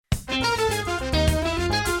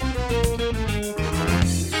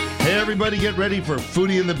everybody, get ready for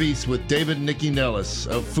Foodie and the Beast with David and Nikki Nellis.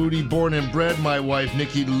 A foodie born and bred, my wife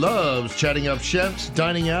Nikki loves chatting up chefs,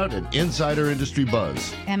 dining out, and insider industry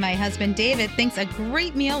buzz. And my husband David thinks a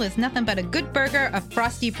great meal is nothing but a good burger, a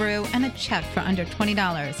frosty brew, and a check for under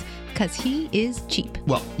 $20. Because he is cheap.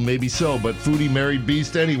 Well, maybe so, but Foodie married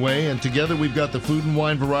Beast anyway, and together we've got the food and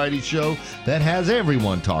wine variety show that has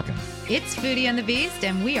everyone talking. It's Foodie and the Beast,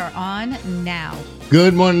 and we are on now.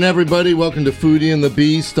 Good morning, everybody. Welcome to Foodie and the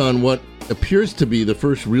Beast on what appears to be the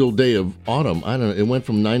first real day of autumn. I don't know. It went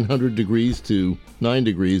from 900 degrees to 9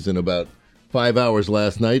 degrees in about 5 hours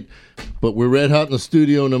last night, but we're red hot in the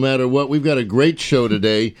studio no matter what. We've got a great show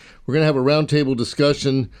today. We're going to have a roundtable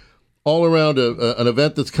discussion all around an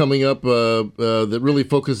event that's coming up that really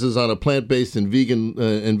focuses on a plant-based and vegan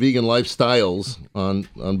lifestyles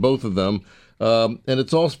on both of them, and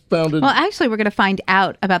it's all founded. Well, actually, we're going to find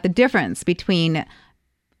out about the difference between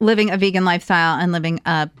living a vegan lifestyle and living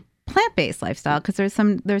a plant-based lifestyle, because there's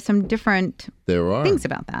some different things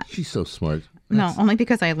about that. She's so smart. No, only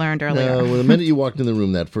because I learned earlier. Well, the minute you walked in the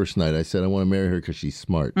room that first night, I said, I want to marry her because she's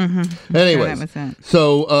smart. Mm-hmm. Anyways, Sure, that was it.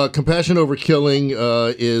 So Compassion Over Killing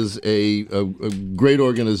is a great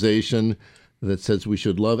organization that says we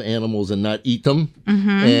should love animals and not eat them. Mm-hmm.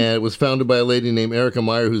 And it was founded by a lady named Erica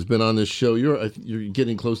Meier, who's been on this show. You're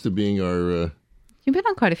getting close to being our... You've been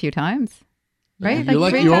on quite a few times. Right?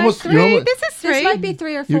 You're almost. This is three. This might be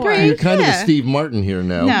 3 or 4. You're kind of a Steve Martin here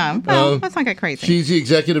now. No, well, let's not get crazy. She's the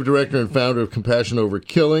executive director and founder of Compassion Over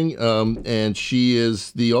Killing, and she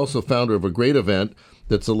is the also founder of a great event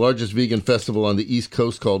that's the largest vegan festival on the East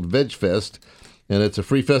Coast called VegFest, and it's a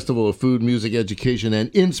free festival of food, music, education, and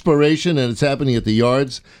inspiration, and it's happening at the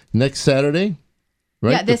Yards next Saturday.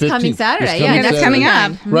 Right? Yeah, this coming Saturday. That's coming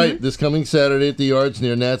up. Mm-hmm. Right, this coming Saturday at the Yards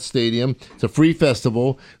near Nat Stadium. It's a free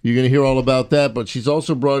festival. You're going to hear all about that, but she's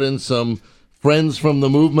also brought in some friends from the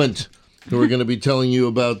movement who are going to be telling you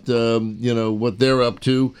about, what they're up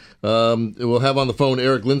to. We'll have on the phone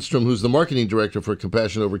Eric Lindstrom, who's the marketing director for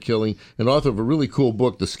Compassion Over Killing and author of a really cool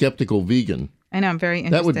book, The Skeptical Vegan. I know, I'm very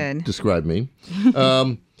interested. That would describe me.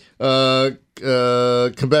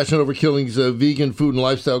 Compassion Over Killing's vegan food and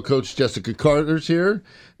lifestyle coach Jessica Carter's here.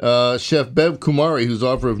 Chef Bev Kumari, who's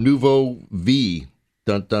author of Nouveau V,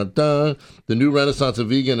 dun, dun, dun, the new renaissance of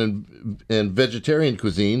vegan and vegetarian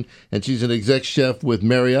cuisine, and she's an exec chef with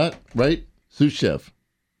Marriott, right? Sous chef,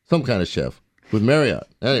 some kind of chef with Marriott.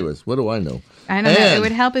 Anyways, what do I know? I don't know. It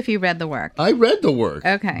would help if you read the work. I read the work.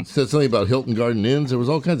 Okay. It said something about Hilton Garden Inns. There was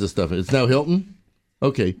all kinds of stuff. It's now Hilton?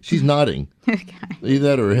 Okay, she's nodding. Okay. Either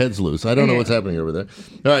that or her head's loose. I don't know what's happening over there.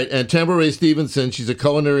 All right, and Tamara Ray Stevenson, she's a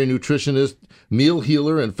culinary nutritionist, meal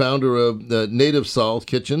healer, and founder of the Native Salt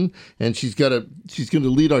Kitchen, and she's going to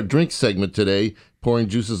lead our drink segment today, pouring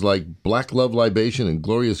juices like Black Love Libation and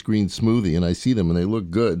Glorious Green Smoothie, and I see them, and they look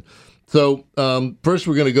good. So first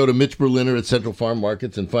we're going to go to Mitch Berliner at Central Farm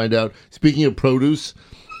Markets and find out, speaking of produce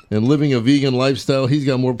and living a vegan lifestyle, he's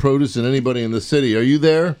got more produce than anybody in the city. Are you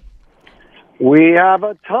there? We have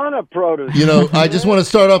a ton of produce. You know, I just want to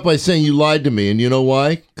start off by saying you lied to me, and you know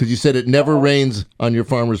why? Because you said it never rains on your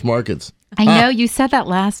farmers' markets. I know, you said that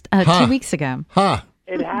last 2 weeks ago.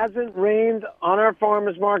 It hasn't rained on our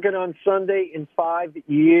farmers' market on Sunday in 5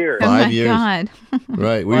 years. Oh, my 5 years. God.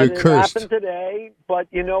 Right, well, you're cursed. It happened today, but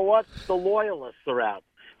you know what? The loyalists are out,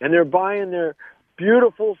 and they're buying their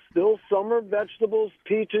beautiful, still summer vegetables,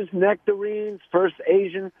 peaches, nectarines, first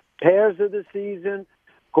Asian pears of the season.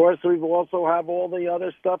 Of course, we also have all the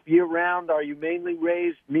other stuff year-round, our humanely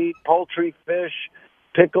raised meat, poultry, fish,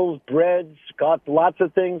 pickles, breads, got lots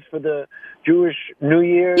of things for the Jewish New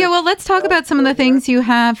Year. Yeah, well, let's talk about some of the things you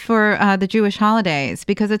have for the Jewish holidays,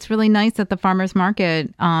 because it's really nice that the farmers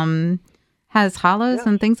market has challahs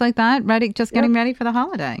and things like that, getting ready for the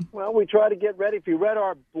holiday. Well, we try to get ready. If you read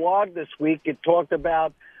our blog this week, it talked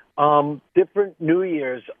about different New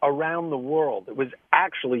Year's around the world. It was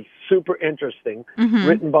actually super interesting,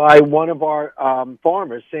 written by one of our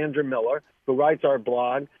farmers, Sandra Miller, who writes our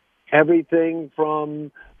blog. Everything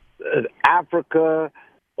from Africa,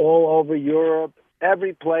 all over Europe,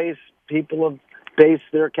 every place, people have based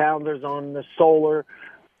their calendars on the solar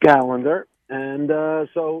calendar. And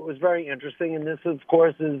so it was very interesting. And this, of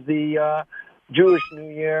course, is the Jewish New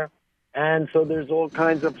Year. And so there's all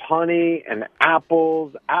kinds of honey and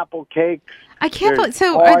apples, apple cakes. I can't believe.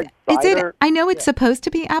 So is it? I know it's supposed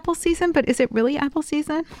to be apple season, but is it really apple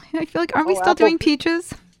season? I feel like, aren't we still doing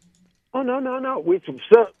peaches? Oh, no. We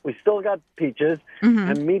still got peaches.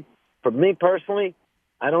 And for me personally,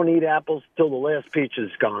 I don't eat apples till the last peach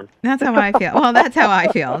is gone. That's how I feel. Well, that's how I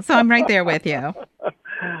feel. So I'm right there with you.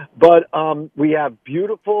 But we have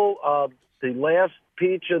beautiful The last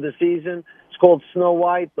peach of the season is called Snow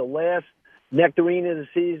White. The last nectarine of the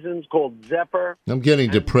season is called Zephyr. I'm getting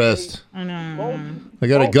depressed. I know. I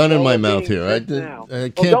got a gun in my mouth here.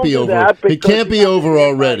 It can't be over. It can't be over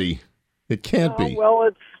already. It can't be.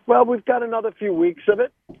 Well, we've got another few weeks of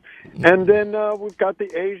it. And then we've got the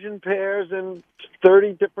Asian pears and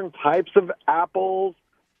 30 different types of apples.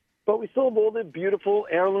 But we still have all the beautiful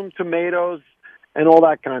heirloom tomatoes and all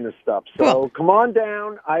that kind of stuff. So come on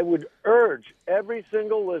down. I would urge every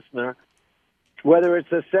single listener, whether it's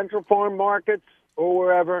the Central Farm Markets or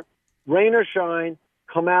wherever, rain or shine,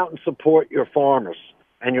 come out and support your farmers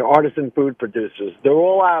and your artisan food producers. They're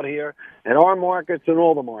all out here at our markets and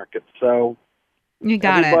all the markets. So you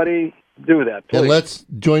got everybody do that, please. And let's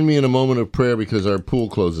join me in a moment of prayer because our pool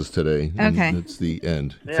closes today. Okay. It's the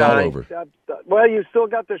end. It's all over. Well, you still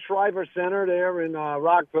got the Shriver Center there in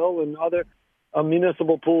Rockville and other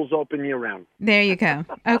municipal pools open year-round. There you go.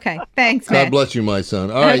 Okay. Thanks, Mitch. God bless you, my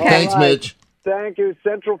son. All right. Thanks, Mitch. Thank you.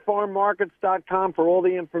 CentralFarmMarkets.com for all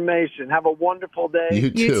the information. Have a wonderful day.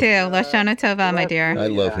 You too. Lashana Tova, my dear. I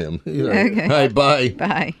love him. Okay. All right, bye.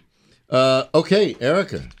 Bye. Okay,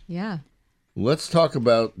 Erica. Yeah. Let's talk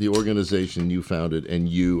about the organization you founded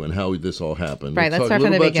and how this all happened. Right, let's talk start a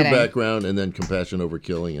from little the about your beginning. background and then Compassion Over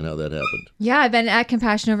Killing and how that happened. Yeah, I've been at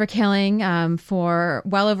Compassion Over Killing for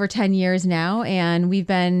well over 10 years now, and we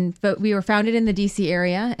were founded in the DC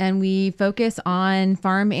area, and we focus on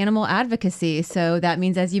farm animal advocacy. So that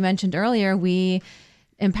means, as you mentioned earlier, we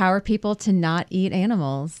empower people to not eat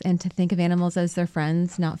animals and to think of animals as their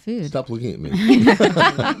friends, not food. Stop looking at me.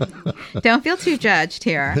 Don't feel too judged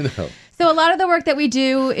here. No. So a lot of the work that we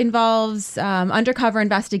do involves undercover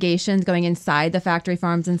investigations, going inside the factory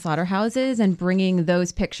farms and slaughterhouses and bringing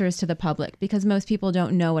those pictures to the public, because most people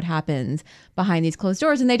don't know what happens behind these closed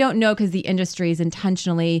doors, and they don't know because the industry is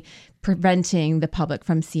intentionally preventing the public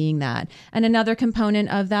from seeing that. And another component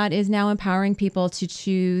of that is now empowering people to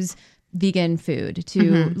choose vegan food,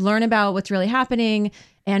 to learn about what's really happening.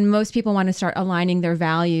 And most people want to start aligning their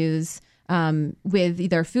values with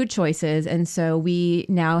their food choices. And so we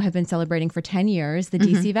now have been celebrating for 10 years the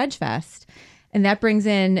DC VegFest. And that brings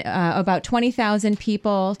in about 20,000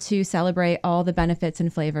 people to celebrate all the benefits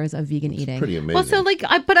and flavors of vegan eating. Pretty amazing. Well, so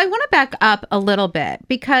but I want to back up a little bit,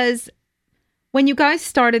 because when you guys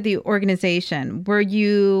started the organization,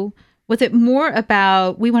 was it more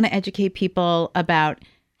about, we want to educate people about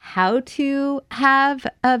how to have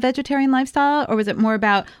a vegetarian lifestyle, or was it more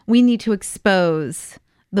about, we need to expose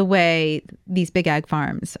the way these big ag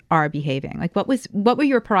farms are behaving? Like, what were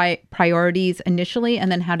your priorities initially, and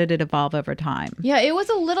then how did it evolve over time? Yeah, it was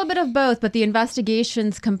a little bit of both, but the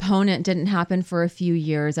investigations component didn't happen for a few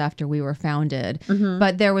years after we were founded.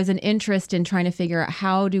 But there was an interest in trying to figure out,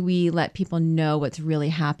 how do we let people know what's really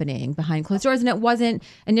happening behind closed doors? And it wasn't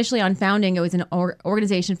initially on founding, it was an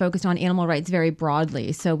organization focused on animal rights very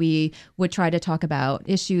broadly. So we would try to talk about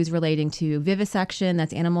issues relating to vivisection,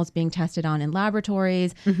 that's animals being tested on in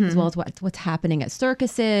laboratories, as well as what's happening at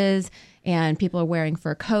circuses, and people are wearing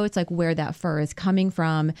fur coats, like where that fur is coming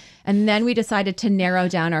from. And then we decided to narrow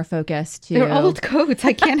down our focus to... They're old coats.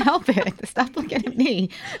 I can't help it. Stop looking at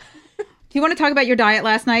me. Do you want to talk about your diet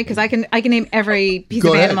last night? Because I can name every piece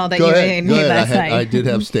of animal that you made last night. I did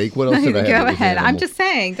have steak. What else did I have? Go ahead. I'm just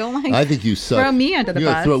saying. Don't I think you suck. Throw me under the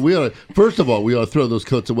bus. First of all, we ought to throw those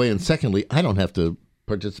coats away. And secondly, I don't have to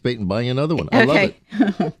participate in buying another one. I love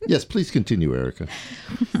it. Yes, please continue, Erica.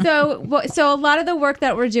 So a lot of the work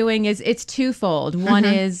that we're doing it's twofold. One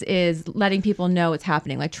is letting people know what's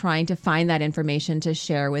happening, like trying to find that information to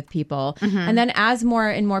share with people. And then as more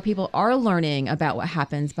and more people are learning about what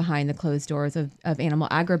happens behind the closed doors of animal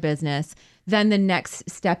agribusiness, then the next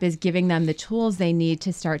step is giving them the tools they need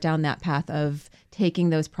to start down that path of taking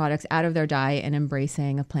those products out of their diet and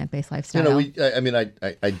embracing a plant-based lifestyle.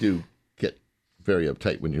 I do get very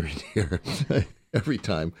uptight when you're in here every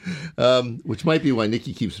time, which might be why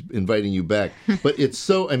Nikki keeps inviting you back. But it's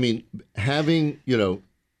so, having,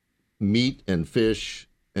 meat and fish,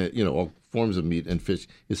 all forms of meat and fish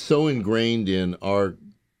is so ingrained in our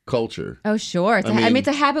culture. Oh, sure. It's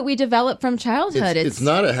a habit we develop from childhood. It's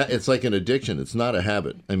not it's like an addiction. It's not a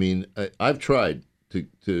habit. I've tried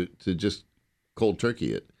to just cold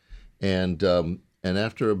turkey it. And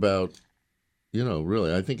after about,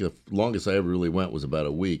 really, I think the longest I ever really went was about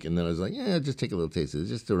a week. And then I was like, just take a little taste of it,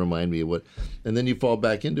 just to remind me of what. And then you fall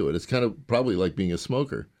back into it. It's kind of probably like being a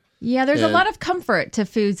smoker. Yeah, there's a And lot of comfort to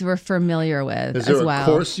foods we're familiar with is there as well. a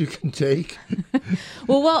course you can take?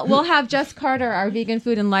 Well, we'll have Jess Carter, our vegan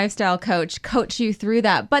food and lifestyle coach you through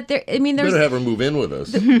that. But there's Better have her move in with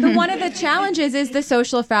us. one of the challenges is the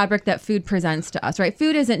social fabric that food presents to us, right?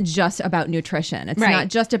 Food isn't just about nutrition. It's not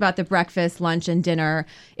just about the breakfast, lunch, and dinner.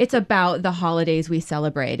 It's about the holidays we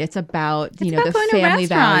celebrate. It's about, the family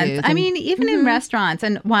values. I mean, even in restaurants.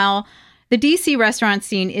 And while the DC restaurant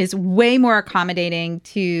scene is way more accommodating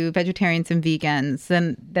to vegetarians and vegans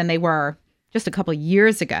than they were just a couple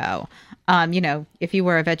years ago. If you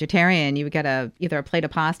were a vegetarian, you would get either a plate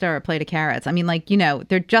of pasta or a plate of carrots. I mean,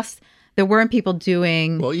 there weren't people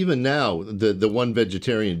doing. Well, even now, the one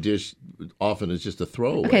vegetarian dish often is just a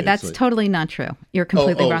throwaway. Okay, that's totally not true. You're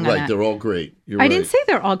completely wrong on right. that. They're all great. I didn't say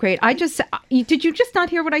they're all great. Did you just not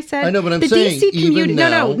hear what I said? I know, but I'm the saying DC even community.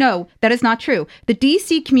 now, No, that is not true. The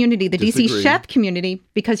DC community, the Disagree. DC chef community,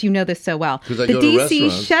 because you know this so well. Because I the go to DC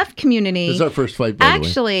restaurants. chef community. This is our first fight, by the way.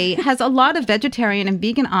 Actually has a lot of vegetarian and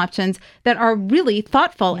vegan options that are really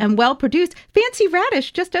thoughtful and well produced. Fancy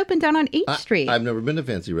Radish just opened down on 8th Street. I've never been to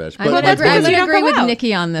Fancy Radish. I would that's agree, because I would you don't agree go with out.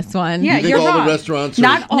 Nikki on this one. Yeah, You think you're all wrong. the restaurants are...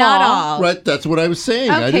 Not all. Right, that's what I was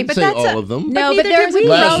saying. I Okay, didn't but say that's all of them. No, But but there's a neither do we.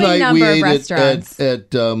 Last growing night we number of ate restaurants.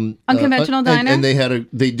 at Unconventional diner? and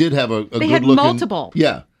they did have a They good had looking, multiple.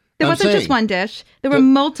 Yeah, There I'm wasn't saying, just one dish. There were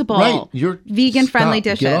multiple right. You're vegan-friendly stop.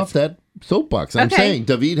 dishes. Get off that soapbox. I'm Okay. saying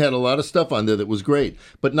David had a lot of stuff on there that was great,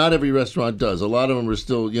 but not every restaurant does. A lot of them are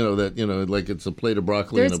still, like it's a plate of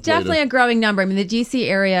broccoli. There's and a plate definitely of... a growing number. I mean, the DC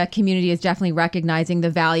area community is definitely recognizing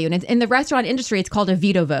the value. And in the restaurant industry, it's called a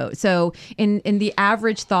veto vote. So in the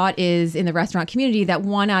average thought is in the restaurant community that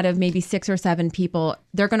 1 out of maybe 6 or 7 people,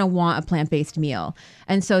 they're going to want a plant-based meal.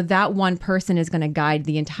 And so that one person is going to guide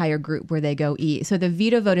the entire group where they go eat. So the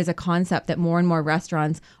veto vote is a concept that more and more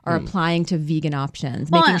restaurants are applying to vegan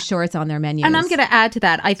options, making sure it's on their menus. And I'm going to add to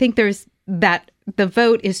that. I think there's that the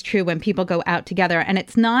vote is true when people go out together. And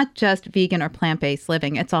it's not just vegan or plant-based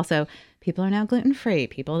living. It's also people are now gluten-free.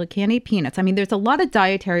 People can't eat peanuts. I mean, there's a lot of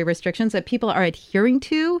dietary restrictions that people are adhering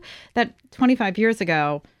to that 25 years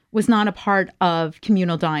ago was not a part of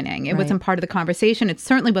communal dining. It wasn't part of the conversation. It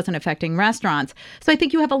certainly wasn't affecting restaurants. So I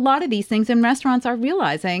think you have a lot of these things, and restaurants are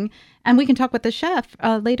realizing, and we can talk with the chef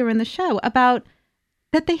later in the show about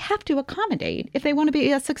that they have to accommodate if they want to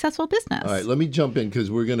be a successful business. All right, let me jump in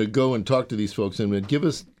because we're going to go and talk to these folks and give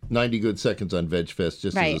us 90 good seconds on VegFest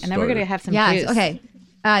just Right, as a and then we're going to have some Yes, juice. okay.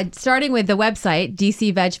 Starting with the website,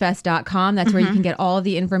 dcvegfest.com. That's where you can get all of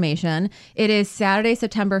the information. It is Saturday,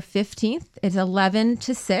 September 15th. It's 11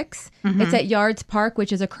 to 6. It's at Yards Park,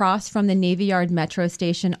 which is across from the Navy Yard Metro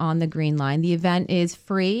Station on the Green Line. The event is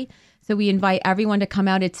free, so we invite everyone to come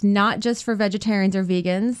out. It's not just for vegetarians or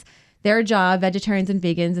vegans. Their job, vegetarians and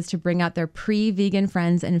vegans, is to bring out their pre-vegan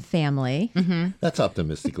friends and family. That's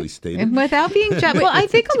optimistically stated. Without being well, I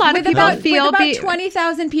think a lot of people feel with about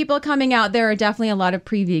 20,000 people coming out, there are definitely a lot of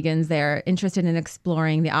pre-vegans there interested in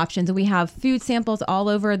exploring the options. And we have food samples all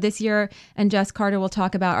over this year. And Jess Carter will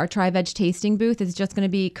talk about our Try Veg tasting booth. It's just going to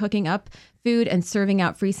be cooking up food and serving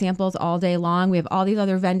out free samples all day long. We have all these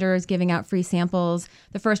other vendors giving out free samples.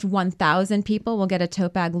 The first 1,000 people will get a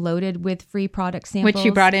tote bag loaded with free product samples. which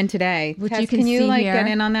you brought in today. Which Tess, you can you see like here. get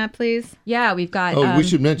in on that, please? Yeah, we've got... We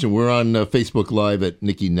should mention we're on Facebook Live at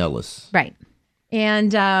Nikki Nellis. Right.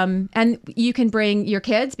 And you can bring your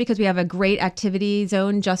kids because we have a great activity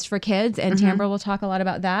zone just for kids. And Tambra will talk a lot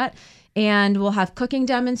about that. And we'll have cooking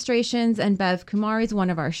demonstrations. And Bev Kumari is one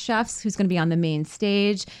of our chefs who's going to be on the main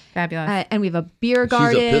stage. Fabulous. And we have a beer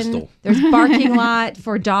garden. She's a pistol. There's parking lot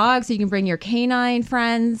for dogs, so you can bring your canine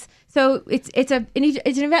friends. So it's an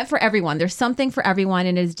event for everyone. There's something for everyone,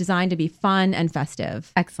 and it is designed to be fun and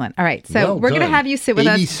festive. Excellent. All right. So Well we're going to done. have you sit with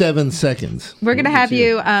us. 87 seconds. We're going to have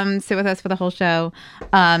you sit with us for the whole show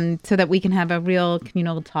so that we can have a real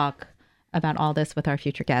communal talk about all this with our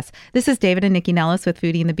future guests. This is David and Nikki Nellis with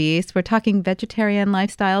Foodie and the Beast. We're talking vegetarian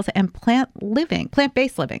lifestyles and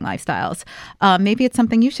plant-based living lifestyles. Maybe it's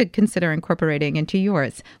something you should consider incorporating into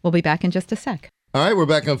yours. We'll be back in just a sec. All right, we're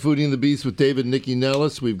back on Foodie and the Beast with David and Nikki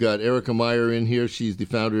Nellis. We've got Erica Meier in here. She's the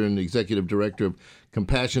founder and executive director of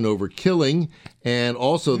Compassion Over Killing and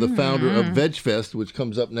also the founder of VegFest, which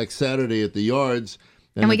comes up next Saturday at the Yards.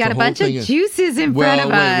 And we it's got a whole bunch of thing juices in front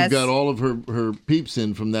of us. We've got all of her peeps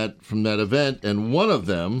in from that event, and one of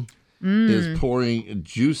them is pouring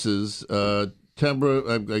juices.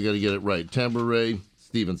 Tambra, I got to get it right. Tambra Ray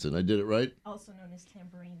Stevenson. I did it right? Also known as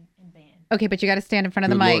tambourine and band. Okay, but you got to stand in front of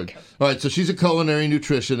the Good mic. Lord. All right, so she's a culinary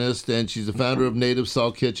nutritionist, and she's the founder of Native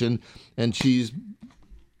Salt Kitchen, and she's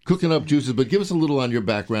cooking up juices. But give us a little on your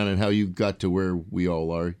background and how you got to where we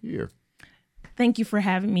all are here. Thank you for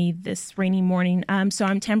having me this rainy morning. So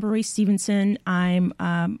I'm Tamara Stevenson. I'm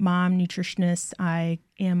a mom nutritionist. I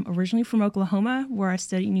am originally from Oklahoma, where I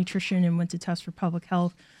studied nutrition and went to Tufts for public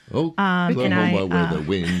health. Oklahoma, where the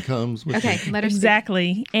wind comes. Okay, let her speak.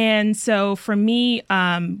 Exactly. And so for me,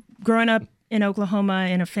 growing up in Oklahoma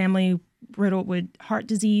in a family riddled with heart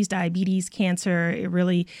disease, diabetes, cancer, it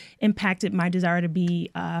really impacted my desire to be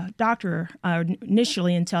a doctor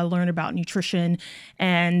initially until I learned about nutrition.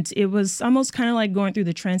 And it was almost kind of like going through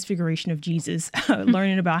the transfiguration of Jesus,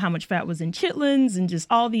 learning about how much fat was in chitlins and just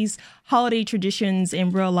all these holiday traditions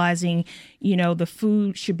and realizing, the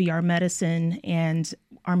food should be our medicine and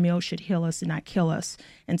our meal should heal us and not kill us.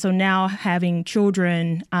 And so now having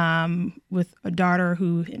children with a daughter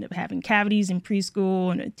who ended up having cavities in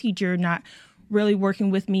preschool and a teacher not really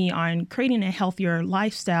working with me on creating a healthier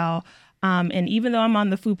lifestyle. And even though I'm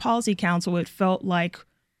on the Food Policy Council, it felt like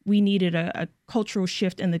we needed a cultural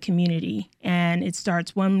shift in the community. And it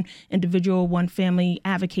starts one individual, one family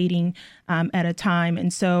advocating at a time.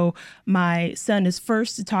 And so my son is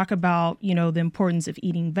first to talk about, the importance of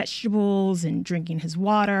eating vegetables and drinking his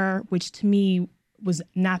water, which to me was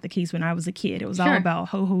not the case when I was a kid. It was all about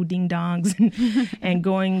ho-ho ding-dongs and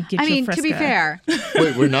going get your Fresca. To be fair.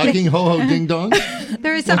 Wait, we're knocking ho-ho ding-dongs?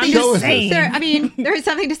 There is something there is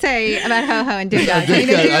something to say about ho-ho and ding-dongs.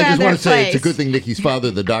 I just want to say it's a good thing Nikki's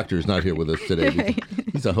father, the doctor, is not here with us today.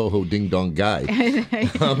 He's a ho-ho ding-dong guy.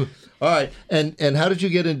 All right. And how did you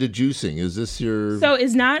get into juicing? Is this your... So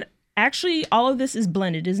it's not... Actually, all of this is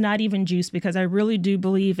blended. It's not even juice because I really do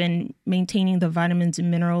believe in maintaining the vitamins and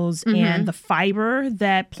minerals and the fiber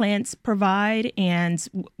that plants provide.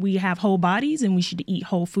 And we have whole bodies and we should eat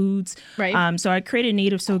whole foods. Right. So I created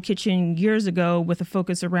Native Soul Kitchen years ago with a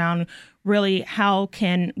focus around really how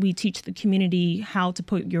can we teach the community how to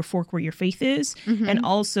put your fork where your faith is and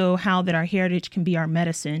also how that our heritage can be our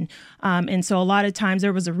medicine. And so a lot of times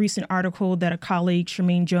there was a recent article that a colleague,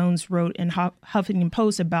 Charmaine Jones, wrote in Huffington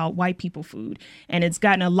Post about white people food. And it's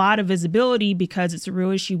gotten a lot of visibility because it's a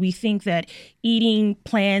real issue. We think that eating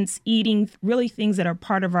plants, eating really things that are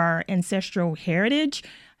part of our ancestral heritage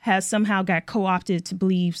has somehow got co-opted to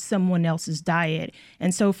believe someone else's diet.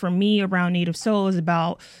 And so for me, around Native Soul is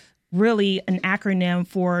about really an acronym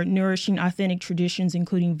for nourishing authentic traditions,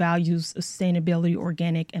 including values, sustainability,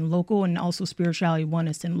 organic, and local, and also spirituality,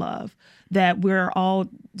 oneness, and love. That we're all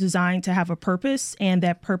designed to have a purpose, and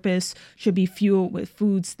that purpose should be fueled with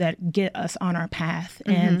foods that get us on our path,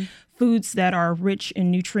 and foods that are rich in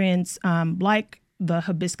nutrients, like the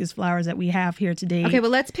hibiscus flowers that we have here today. Okay,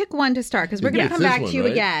 well, let's pick one to start because we're going to come back to you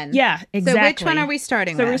again. Yeah, exactly. So which one are we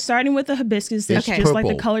starting with? So we're starting with the hibiscus. It's just purple. like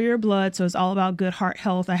the color of your blood. So it's all about good heart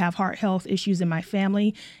health. I have heart health issues in my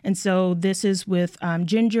family. And so this is with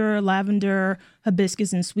ginger, lavender,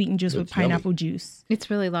 hibiscus, and sweetened just with pineapple juice.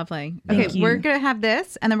 It's really lovely. Okay, we're going to have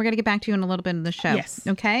this, and then we're going to get back to you in a little bit of the show. Yes.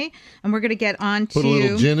 Okay? And we're going to get on to... Put a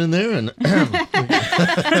little gin in there and...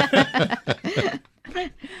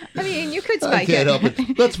 I mean, you could I spike can't it. help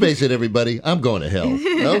it. Let's face it, everybody. I'm going to hell.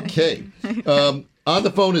 Okay. On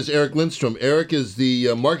the phone is Eric Lindstrom. Eric is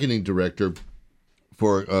the marketing director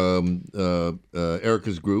for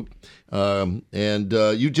Erica's group. And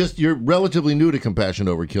you're relatively new to Compassion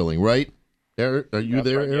Over Killing, right? Eric, are you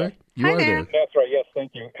there, Eric? You Hi are there. That's right. Yes,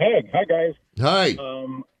 thank you. Hey, hi guys. Hi.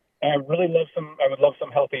 I would love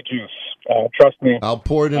some healthy juice. Trust me. I'll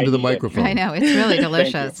pour it into the microphone. I know. It's really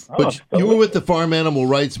delicious. But you were with the farm animal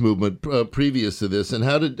rights movement previous to this, and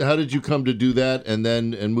how did you come to do that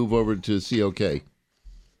and move over to COK?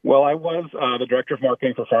 Well, I was the director of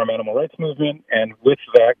marketing for Farm Animal Rights Movement, and with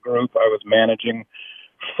that group, I was managing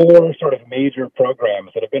 4 sort of major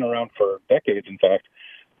programs that have been around for decades, in fact.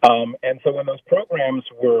 And so when those programs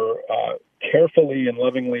were carefully and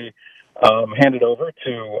lovingly handed over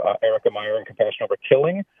to Erica Meier and Compassion Over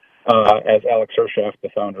Killing, as Alex Hershoff, the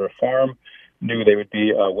founder of Farm, knew they would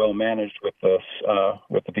be well managed with the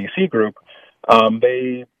DC group,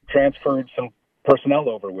 they transferred some personnel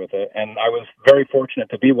over with it, and I was very fortunate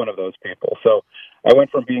to be one of those people. So I went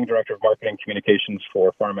from being director of marketing communications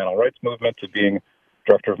for Farm Animal Rights Movement to being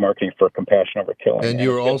director of marketing for Compassion Over Killing. And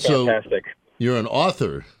you're also fantastic. You're an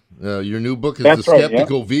author. Your new book is That's The right,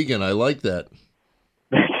 Skeptical Vegan. I like that.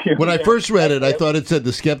 When I first read it, I thought it said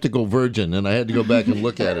The Skeptical Virgin, and I had to go back and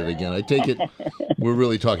look at it again. I take it we're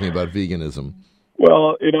really talking about veganism.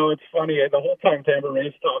 Well, it's funny. The whole time Tamara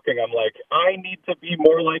Ray's talking, I'm like, I need to be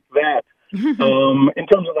more like that in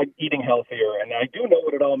terms of like eating healthier. And I do know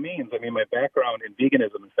what it all means. I mean, my background in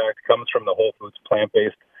veganism, in fact, comes from the whole foods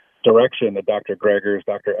plant-based direction that Dr. Gregor's,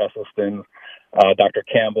 Dr. Esselstyn's, Dr.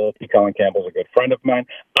 Campbell, P. Colin Campbell's a good friend of mine.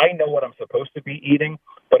 I know what I'm supposed to be eating,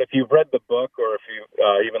 but if you've read the book or if you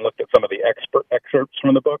even looked at some of the excerpts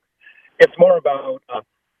from the book, it's more about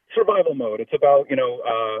survival mode. It's about,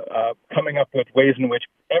 coming up with ways in which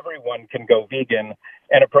everyone can go vegan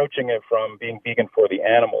and approaching it from being vegan for the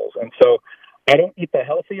animals. And so I don't eat the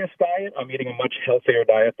healthiest diet. I'm eating a much healthier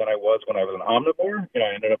diet than I was when I was an omnivore.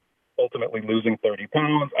 I ended up ultimately losing 30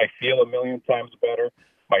 pounds. I feel a million times better.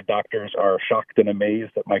 My doctors are shocked and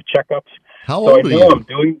amazed at my checkups. How old are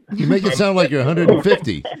you? You make it sound like you're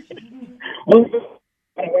 150. Well,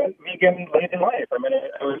 I went vegan late in life. I mean,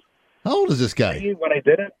 I was. How old is this guy? When I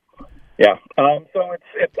did it. Yeah. So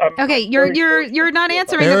it's. Okay, you're not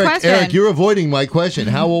answering the question. Eric, you're avoiding my question.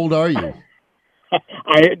 How old are you?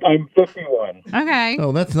 I'm 51. Okay.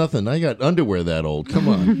 Oh, that's nothing. I got underwear that old. Come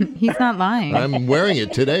on. He's not lying. I'm wearing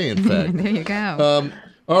it today, in fact. There you go.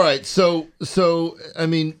 All right. So I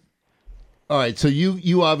mean, all right. So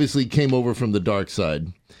you obviously came over from the dark side.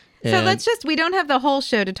 So we don't have the whole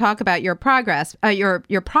show to talk about your progress,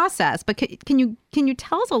 your process, but can you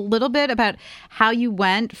tell us a little bit about how you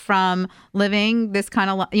went from living this kind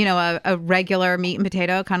of, a regular meat and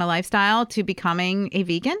potato kind of lifestyle to becoming a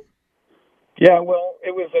vegan? Yeah, well,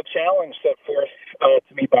 it was a challenge set forth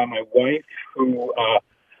to me by my wife, who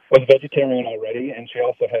was vegetarian already, and she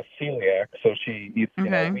also has celiac, so she eats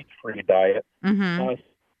a wheat-free diet. Mm-hmm.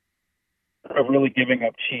 Of really giving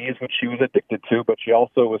up cheese, which she was addicted to, but she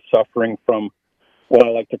also was suffering from what I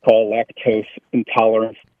like to call lactose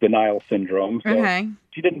intolerance denial syndrome. So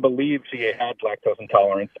she didn't believe she had lactose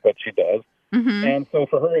intolerance, but she does. Mm-hmm. And so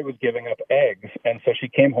for her, it was giving up eggs. And so she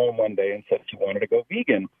came home one day and said she wanted to go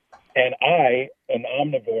vegan. And I, an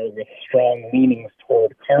omnivore with strong leanings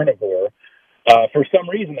toward carnivore, for some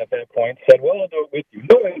reason at that point said, well, I'll do it with you.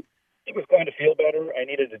 Knowing he was going to feel better, I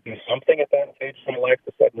needed to do something at that stage in my life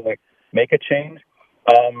to suddenly make a change.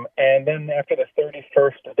 And then after the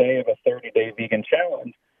 31st day of a 30-day vegan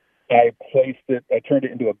challenge, I turned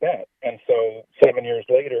it into a bet. And so 7 years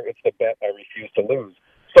later, it's the bet I refuse to lose.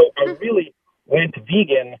 So I really went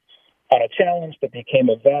vegan on a challenge that became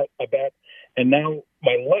a bet. And now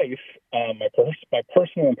my life, my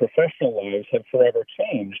personal and professional lives have forever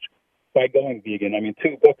changed by going vegan. I mean,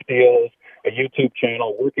 2 book deals, a YouTube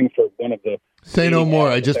channel, working for one of the... Say no more.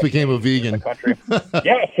 I just became a vegan.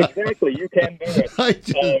 Yes, exactly. You can do it.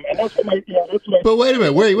 And that's what my... But wait a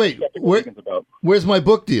minute. Wait. Where's my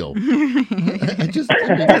book deal? It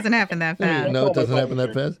doesn't happen that fast. No, it doesn't happen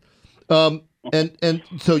that fast. And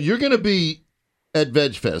so you're going to be at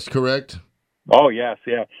VegFest, correct? Oh, yes,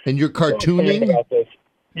 yeah. And you're cartooning? About this.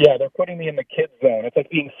 Yeah, they're putting me in the kids zone. It's like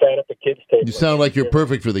being sat at the kids table. You sound like you're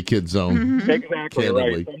perfect for the kids zone. Mm-hmm. Exactly,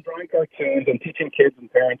 right. So I'm drawing cartoons and teaching kids and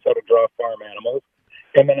parents how to draw farm animals.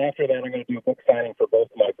 And then after that, I'm going to do a book signing for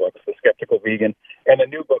both of my books, The Skeptical Vegan, and the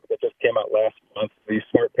new book that just came out last month, The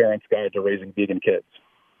Smart Parent's Guide to Raising Vegan Kids.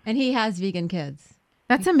 And he has vegan kids.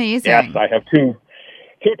 That's amazing. Yes, I have two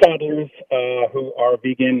toddlers who are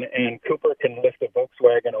vegan, and Cooper can lift a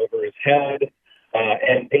Volkswagen over his head,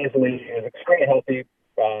 and Paisley is extremely healthy,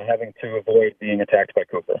 having to avoid being attacked by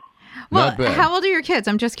Cooper. Well, how old are your kids?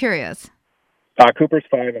 I'm just curious. Cooper's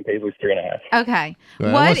 5 and Paisley's 3.5. Okay. Right,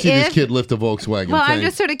 I want to see this kid lift a Volkswagen. Well, I'm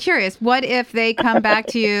just sort of curious. What if they come back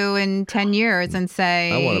to you in 10 years and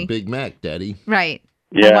say... I want a Big Mac, Daddy. Right.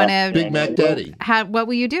 Yeah. Big Mac Daddy. What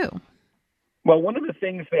will you do? Well, one of the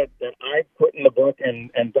things that I put in the book,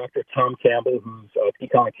 and Dr. Tom Campbell, who's P.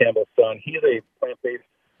 Colin Campbell's son, he's a plant-based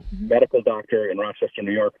medical doctor in Rochester,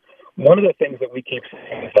 New York. One of the things that we keep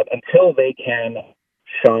saying is that until they can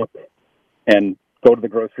shop and go to the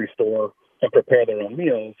grocery store and prepare their own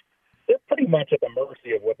meals, they're pretty much at the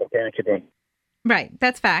mercy of what the parents are doing. Right.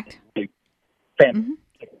 That's fact. Mm-hmm.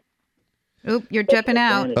 Oop, you're jumping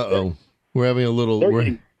out. Uh-oh. We're having a little...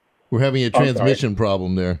 We're having a transmission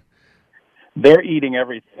problem there. They're eating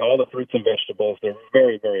everything, all the fruits and vegetables. They're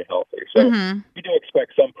very, very healthy. So we do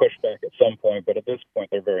expect some pushback at some point, but at this point,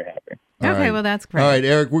 they're very happy. Okay, well, that's great. All right,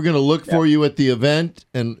 Eric, we're going to look for you at the event,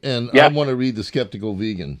 and I want to read The Skeptical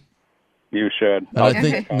Vegan. You should. And I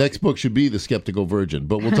think next book should be The Skeptical Virgin,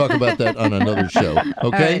 but we'll talk about that on another show. Okay?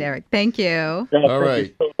 All right, Eric. Thank you. All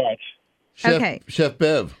right. Thank you so much. Chef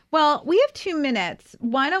Bev. Well, we have 2 minutes.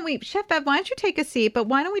 Chef Bev, why don't you take a seat, but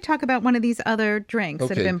why don't we talk about one of these other drinks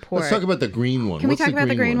that have been poured? Let's talk about the green one. Can we talk about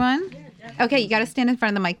the green one? Okay, you got to stand in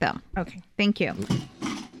front of the mic, though. Okay. Thank you.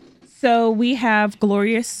 So we have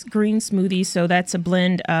Glorious Green Smoothie. So that's a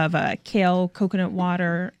blend of kale, coconut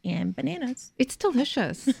water, and bananas. It's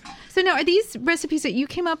delicious. So now, are these recipes that you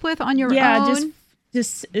came up with on your own? Yeah, just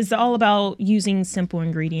just it's all about using simple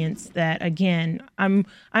ingredients that, again, I'm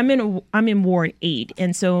in Ward 8,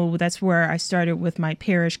 and so that's where I started with my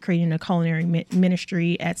parish, creating a culinary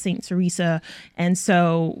ministry at St. Teresa. And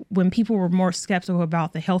so when people were more skeptical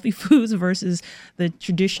about the healthy foods versus the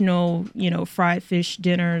traditional, fried fish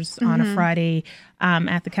dinners on a Friday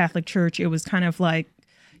at the Catholic Church, it was kind of like,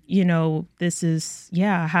 this is,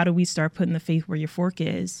 how do we start putting the faith where your fork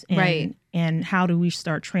is? Right. And how do we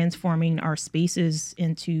start transforming our spaces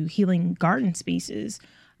into healing garden spaces?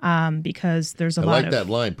 Because there's a lot of... I like that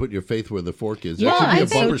line, put your faith where the fork is. Yeah, That should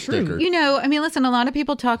be a I bumper think- sticker. Listen, a lot of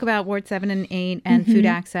people talk about Ward 7 and 8 and food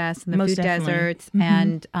access and the Most food definitely. deserts.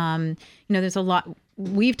 And, there's a lot,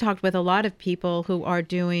 we've talked with a lot of people who are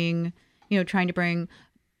doing, trying to bring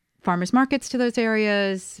farmers markets to those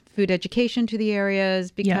areas, food education to the areas,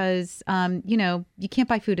 because, you can't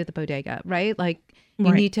buy food at the bodega, right? Like,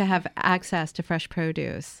 you need to have access to fresh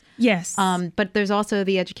produce. Yes. But there's also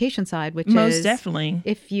the education side, which Most is definitely.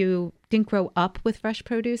 if you didn't grow up with fresh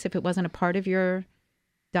produce, if it wasn't a part of your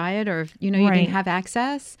diet, or if you Right. didn't have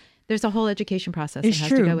access, there's a whole education process. It's that has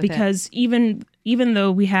to go true, with it. because even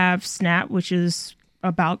though we have SNAP, which is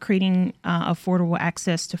about creating affordable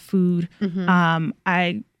access to food,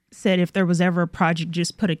 I said if there was ever a project,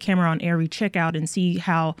 just put a camera on every checkout and see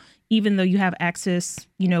how, even though you have access,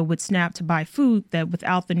 with SNAP to buy food, that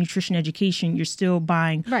without the nutrition education, you're still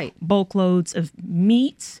buying Right. bulk loads of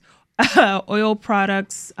meats, oil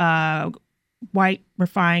products, white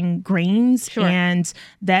refined grains. Sure. And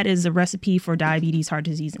that is a recipe for diabetes, heart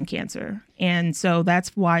disease, and cancer. And so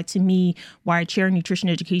that's why, to me, why I chair nutrition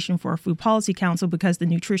education for our Food Policy Council, because the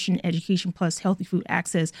nutrition education plus healthy food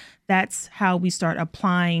access, that's how we start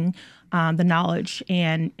applying the knowledge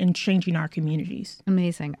and changing our communities.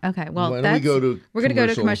 Amazing. Okay. Well, Why don't we go to we're going to go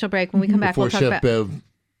to commercial break. When we come back, Before we'll talk Chef about... Bev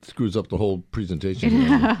screws up the whole presentation. and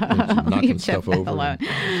knocking Leave stuff Chef Bev over. alone.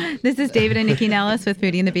 This is David and Nikki Nellis with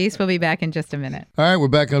Foodie and the Beast. We'll be back in just a minute. All right, we're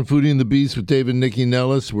back on Foodie and the Beast with David and Nikki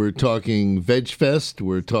Nellis. We're talking VegFest.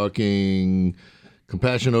 We're talking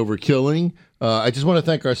compassion over killing. I just want to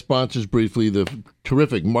thank our sponsors briefly. The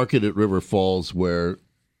terrific Market at River Falls, where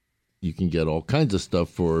you can get all kinds of stuff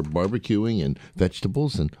for barbecuing and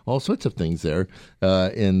vegetables and all sorts of things there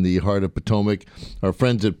in the heart of Potomac. Our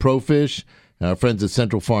friends at ProFish, our friends at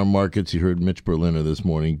Central Farm Markets. You heard Mitch Berliner this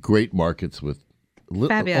morning. Great markets with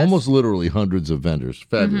almost literally hundreds of vendors.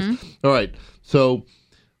 Fabulous. All right, so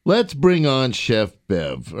let's bring on Chef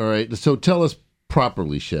Bev. All right, so tell us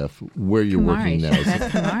properly, Chef, where you're working now.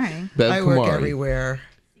 Chef Kamari. Bev I work Kamari, everywhere.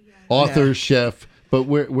 author, chef, but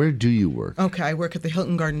where do you work? Okay, I work at the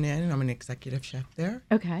Hilton Garden Inn, and I'm an executive chef there.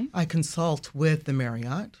 Okay. I consult with the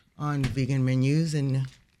Marriott on vegan menus and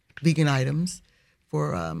vegan items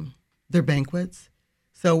for their banquets.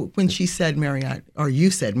 So when she said Marriott, or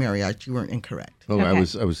you said Marriott, you weren't incorrect. Oh,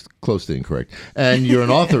 Okay. I was close to incorrect. And you're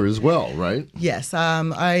an author as well, right? Yes,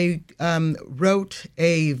 I wrote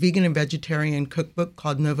a vegan and vegetarian cookbook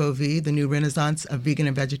called Novo V, The New Renaissance of Vegan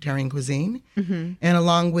and Vegetarian Cuisine. And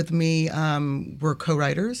along with me were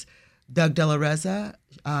co-writers Doug De La Reza,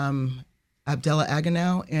 Abdella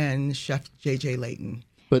Aganow, and Chef J.J. Layton.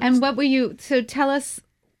 But And what were you? So tell us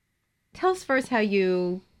first how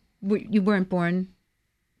you weren't born.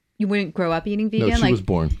 You wouldn't grow up eating vegan. no, she was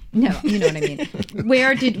born. No, you know what I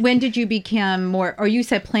mean. When did you become more? Or you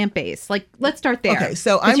said plant based. Like, let's start there. Okay,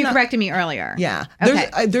 so 'Cause I'm you not- corrected me earlier. Yeah,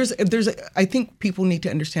 Okay. there's I think people need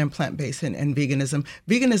to understand plant-based and veganism.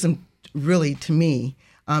 Veganism, really, to me,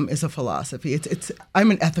 is a philosophy.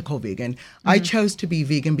 I'm an ethical vegan. I chose to be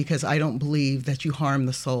vegan because I don't believe that you harm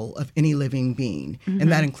the soul of any living being,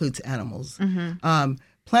 and that includes animals.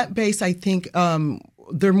 Plant-based, I think,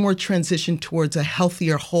 they're more transitioned towards a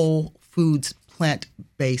healthier, whole foods,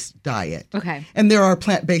 plant-based diet. Okay. And there are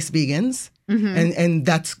plant-based vegans, and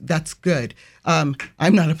that's good. I'm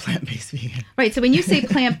not a plant-based vegan. Right. So when you say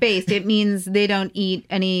plant based, it means they don't eat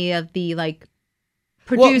any of the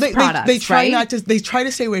produced products. They try right? not to. They try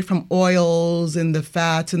to stay away from oils and the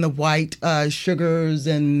fats and the white sugars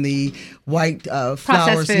and the white flours.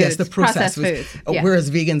 foods. Yes, the processed Processed foods, yeah.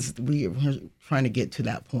 Whereas vegans, we're trying to get to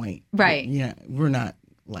that point. Right. Yeah, we're not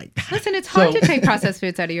like that. Listen, it's hard to take processed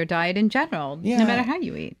foods out of your diet in general, Yeah. no matter how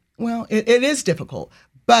you eat. Well, it is difficult,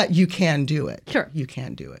 but you can do it. Sure. You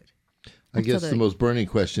can do it. I guess the Absolutely. most burning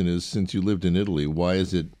question is, since you lived in Italy, why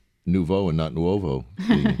is it nouveau and not nuovo?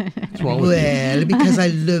 What's wrong with you? Well, because I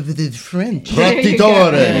love the French.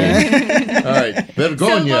 Traditore. All right, So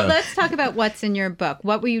vergogna. well, let's talk about what's in your book.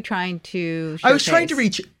 What were you trying to showcase? I was trying to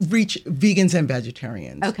reach vegans and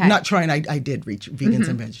vegetarians. Okay. Not trying, I did reach vegans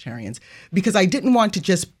and vegetarians because I didn't want to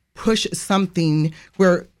just push something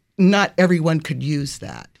where not everyone could use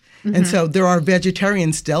that. And so there are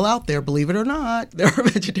vegetarians still out there, believe it or not. There are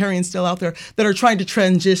vegetarians still out there that are trying to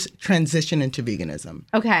transition into veganism.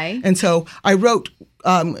 Okay. And so I wrote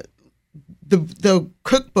the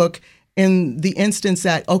cookbook in the instance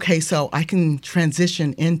that, okay, so I can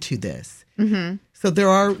transition into this. Mm-hmm. So there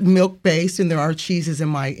are milk-based and there are cheeses in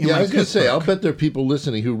my I was going to say, cookbook. I'll bet there are people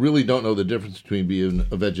listening who really don't know the difference between being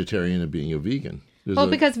a vegetarian and being a vegan.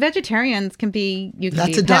 Because vegetarians can be,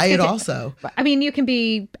 That's a diet also. I mean, you can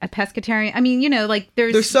be a pescatarian. I mean, like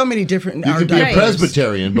there's so many different. You could be a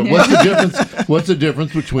Presbyterian, but what's the difference? What's the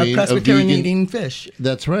difference between a Presbyterian vegan eating fish?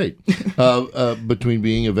 That's right. Between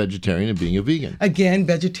being a vegetarian and being a vegan. Again,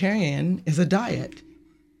 vegetarian is a diet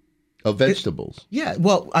of vegetables.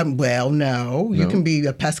 No. You can be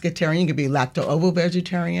a pescatarian. You can be lacto-ovo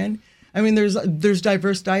vegetarian. I mean, there's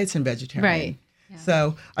diverse diets in vegetarian. Right. Yeah.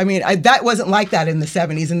 So, I mean, that wasn't like that in the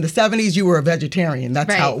 70s. In the 70s, you were a vegetarian.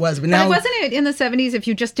 That's how it was. But now, wasn't it in the 70s if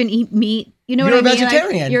you just didn't eat meat? You know what I mean? You're a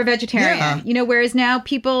vegetarian. You're a vegetarian. Yeah. Whereas now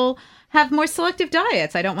people have more selective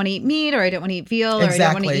diets. I don't want to eat meat, or I don't want to eat veal, or I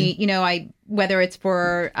don't want to eat, whether it's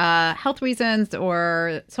for health reasons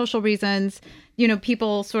or social reasons.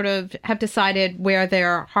 People sort of have decided where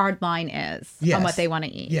their hard line is on what they want to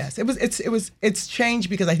eat. Yes, it's changed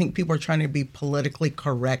because I think people are trying to be politically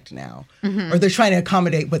correct now, or they're trying to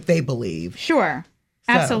accommodate what they believe. Sure,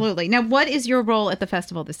 absolutely. Now, what is your role at the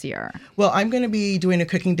festival this year? Well, I'm going to be doing a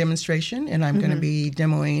cooking demonstration, and I'm going to be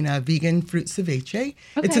demoing a vegan fruit ceviche. Okay.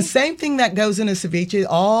 It's the same thing that goes in a ceviche,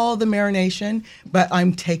 all the marination, but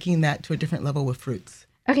I'm taking that to a different level with fruits.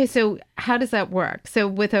 Okay, so how does that work? So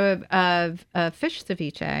with a fish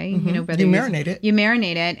ceviche, you marinate it. You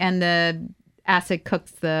marinate it, and the acid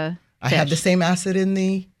cooks the fish. I have the same acid in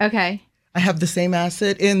the... Okay. I have the same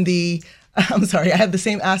acid in the... I'm sorry, I have the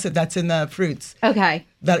same acid that's in the fruits. Okay.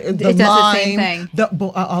 It does the same thing.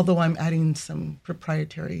 Although I'm adding some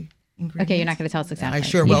proprietary ingredients. Okay, you're not going to tell us exactly. I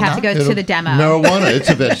sure will You have to go to the demo. Marijuana, it's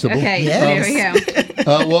a vegetable. Okay, there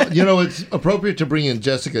we go. It's appropriate to bring in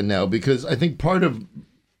Jessica now because I think part of...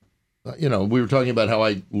 we were talking about how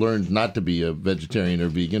I learned not to be a vegetarian or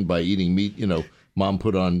vegan by eating meat. Mom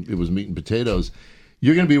put on, it was meat and potatoes.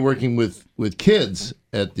 You're going to be working with kids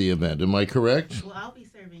at the event. Am I correct? Well, I'll be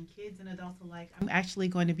serving kids and adults alike. I'm actually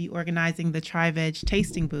going to be organizing the Tri-Veg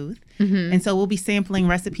tasting booth. Mm-hmm. And so we'll be sampling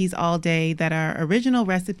recipes all day that are original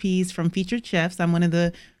recipes from featured chefs. I'm one of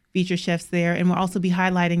the featured chefs there. And we'll also be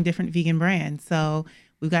highlighting different vegan brands. So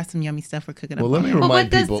we've got some yummy stuff we're cooking up. Well, let me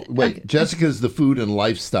remind people. Jessica's the food and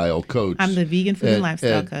lifestyle coach. I'm the vegan food and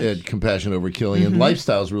lifestyle coach at Compassion Over Killing. And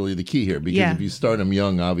lifestyle is really the key here because if you start them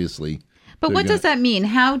young, obviously. But what does that mean?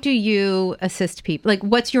 How do you assist people? Like,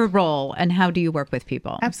 what's your role and how do you work with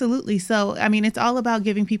people? Absolutely. So, I mean, it's all about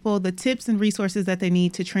giving people the tips and resources that they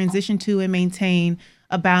need to transition to and maintain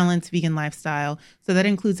a balanced vegan lifestyle. So that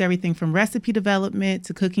includes everything from recipe development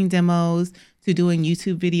to cooking demos to doing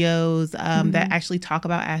YouTube videos that actually talk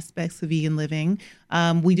about aspects of vegan living.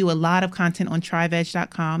 We do a lot of content on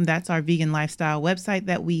triveg.com. That's our vegan lifestyle website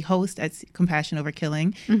that we host at Compassion Over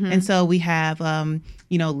Killing. And so we have,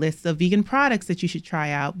 lists of vegan products that you should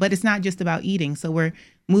try out. But it's not just about eating. So we're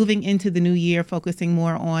moving into the new year, focusing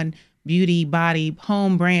more on beauty, body,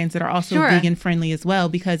 home brands that are also vegan friendly as well,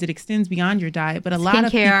 because it extends beyond your diet. But a lot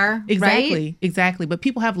of skincare, exactly. But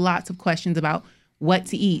people have lots of questions about what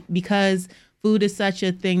to eat because food is such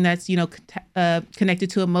a thing that's, connected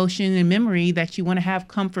to emotion and memory that you want to have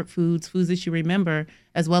comfort foods that you remember,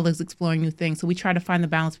 as well as exploring new things. So we try to find the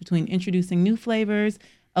balance between introducing new flavors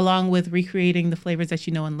along with recreating the flavors that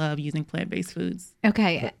you know and love using plant-based foods.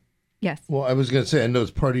 Okay. Yes. Well, I was going to say, I know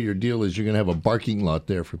part of your deal is you're going to have a barking lot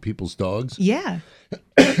there for people's dogs. Yeah.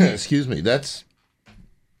 Excuse me. That's,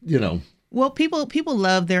 Well, people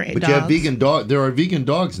love their dogs. But you have vegan dog. There are vegan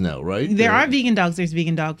dogs now, right? There are vegan dogs. There's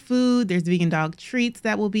vegan dog food. There's vegan dog treats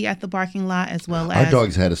that will be at the barking lot as well as. Our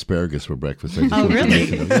dogs had asparagus for breakfast. Oh,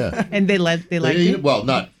 really? Yeah. And they liked it? Well,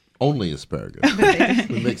 not only asparagus.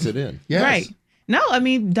 We mix it in. Yes. Right. No, I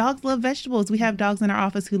mean, dogs love vegetables. We have dogs in our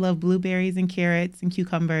office who love blueberries and carrots and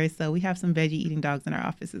cucumbers. So we have some veggie eating dogs in our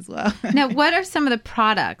office as well. Now, what are some of the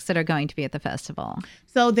products that are going to be at the festival?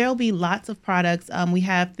 So there'll be lots of products. We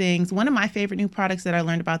have things. One of my favorite new products that I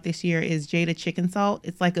learned about this year is Jada chicken salt.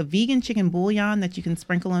 It's like a vegan chicken bouillon that you can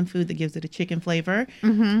sprinkle on food that gives it a chicken flavor.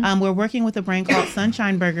 We're working with a brand called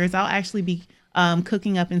Sunshine Burgers. I'll actually be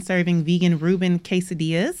cooking up and serving vegan Reuben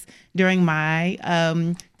quesadillas during my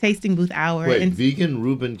tasting booth hour. Wait, vegan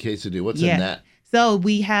Reuben quesadilla. What's in that? So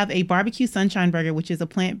we have a barbecue sunshine burger, which is a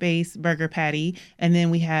plant-based burger patty. And then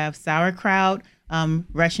we have sauerkraut,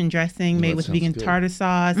 Russian dressing made with vegan tartar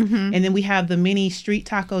sauce. And then we have the mini street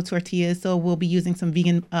taco tortillas. So we'll be using some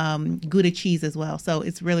vegan Gouda cheese as well. So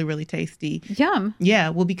it's really, really tasty. Yum. Yeah,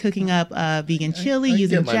 we'll be cooking up vegan chili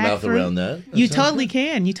using jackfruit. Get my mouth around that. You totally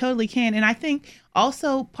can. You totally can. And I think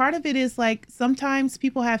also part of it is like sometimes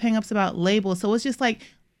people have hangups about labels. So it's just like,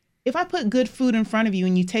 if I put good food in front of you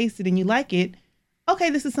and you taste it and you like it, okay,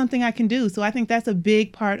 this is something I can do. So I think that's a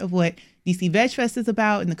big part of what DC VegFest is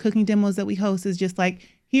about, and the cooking demos that we host is just like,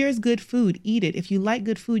 here's good food, eat it. If you like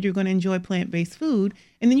good food, you're going to enjoy plant-based food.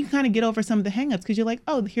 And then you kind of get over some of the hangups because you're like,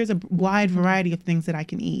 oh, here's a wide variety of things that I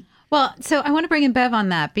can eat. Well, so I want to bring in Bev on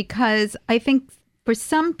that because I think for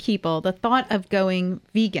some people, the thought of going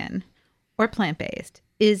vegan or plant-based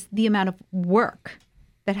is the amount of work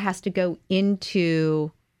that has to go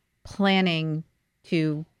into planning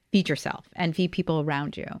to feed yourself and feed people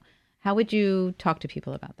around you. How would you talk to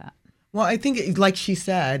people about that? Well, I think, like she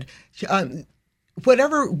said,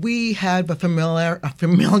 whatever we had a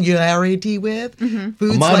familiarity with,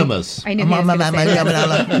 foods Anonymous. like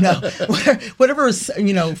whatever is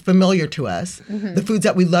familiar to us, the foods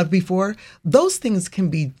that we loved before, those things can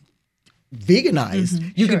be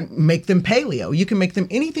veganized. You can make them paleo. You can make them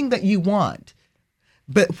anything that you want.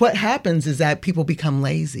 But what happens is that people become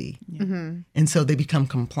lazy, and so they become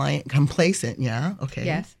complacent. Yeah. Okay.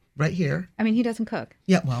 Yes. Right here. I mean, he doesn't cook.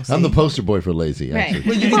 Yeah. Well, see. I'm the poster boy for lazy. Actually. Right.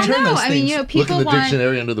 Well, you can turn those things. I mean, people Look in the want,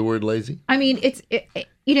 dictionary under the word lazy. I mean, it's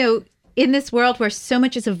in this world where so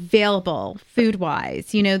much is available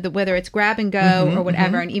food-wise, whether it's grab and go or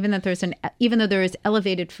whatever, and even though there is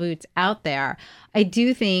elevated foods out there, I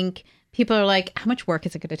do think people are like, how much work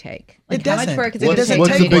is it going to take? Like, how much work is it going to take?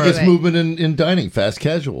 What's the biggest movement in dining? Fast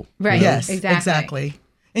casual. Right. Yes, exactly.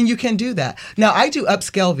 And you can do that. Now, I do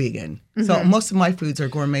upscale vegan. So most of my foods are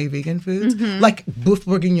gourmet vegan foods, like boeuf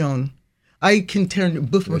bourguignon. I can turn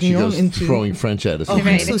boeuf bourguignon into... throwing French at us. Oh,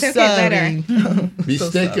 Right. I'm so It's okay, sorry.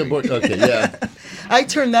 Beefsteak. Okay, yeah. I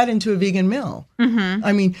turn that into a vegan meal.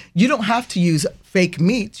 I mean, you don't have to use fake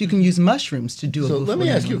meats. You can use mushrooms to do a boeuf So let me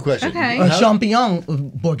ask you a question. Okay. A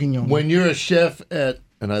champignon bourguignon. When you're a chef and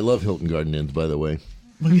I love Hilton Garden Inns, by the way.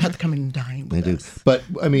 Well, you have to come and dine with us. But,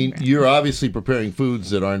 I mean, you're obviously preparing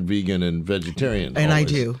foods that aren't vegan and vegetarian. And always.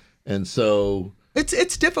 I do. And so...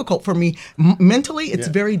 It's difficult for me. Mentally, it's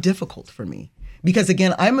very difficult for me. Because,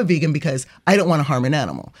 again, I'm a vegan because I don't want to harm an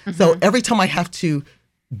animal. So every time I have to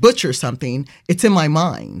butcher something, it's in my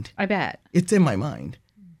mind. I bet. It's in my mind.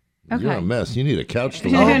 Okay. You're a mess. You need a couch to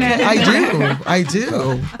Okay, live I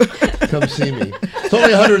do. Come see me. It's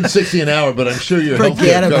only $160 an hour, but I'm sure your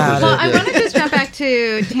Forget healthcare about covers it. Well, I want to just jump back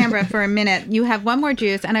to Tambra for a minute. You have one more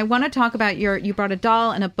juice, and I want to talk about you brought a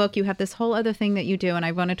doll and a book. You have this whole other thing that you do, and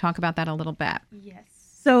I want to talk about that a little bit. Yes.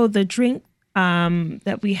 So the drink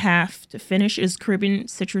that we have to finish is Caribbean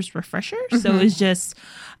Citrus Refresher. So it's just,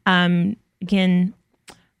 again,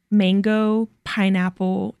 mango,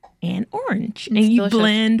 pineapple, and orange. And you delicious.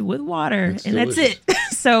 blend with water, and that's it.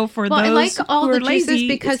 So for Well, those I like all who the are juices lazy,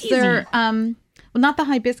 because it's easy. they're well, not the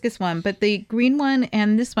hibiscus one, but the green one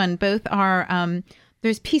and this one both are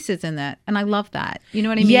there's pieces in that, and I love that. You know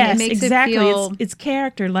what I mean? Yes, it makes exactly. It feel... It's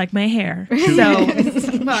character, like my hair. So well, I Choose your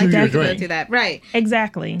definitely drink. do that. Right.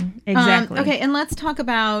 exactly. Okay, and let's talk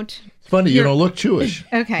about... It's funny, you don't look Jewish.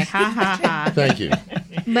 Okay, ha. Thank you.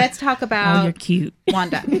 Let's talk Oh, about you're cute.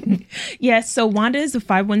 Wanda. Yes, so WANDA is a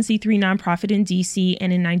 501c3 nonprofit in DC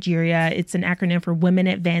and in Nigeria. It's an acronym for Women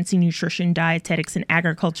Advancing Nutrition, Dietetics, and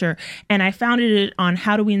Agriculture. And I founded it on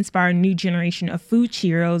how do we inspire a new generation of food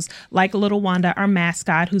heroes like little Wanda, our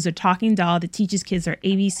mascot, who's a talking doll that teaches kids our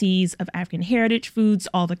ABCs of African heritage foods,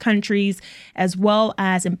 all the countries, as well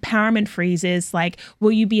as empowerment phrases like,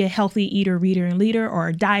 will you be a healthy eater, reader, and leader,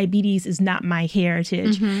 or diabetes is not my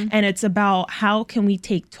heritage. And it's about how can we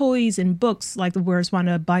take toys and books like the Where's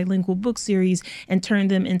Wanda bilingual book series and turn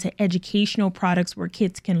them into educational products where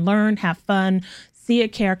kids can learn, have fun, see a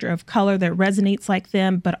character of color that resonates like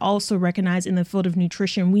them, but also recognize in the field of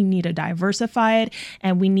nutrition, we need to diversify it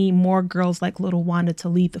and we need more girls like little Wanda to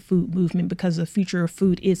lead the food movement because the future of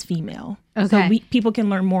food is female. Okay. So people can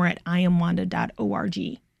learn more at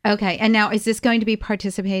iamwanda.org. Okay, and now is this going to be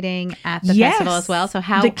participating at the festival as well? So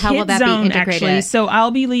how will that be integrated? Actually. So I'll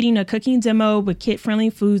be leading a cooking demo with kid-friendly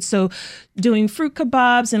food. So doing fruit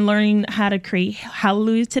kebabs and learning how to create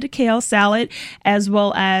Hallelujah to the Kale salad, as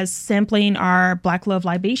well as sampling our Black Love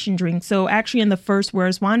Libation drink. So actually in the first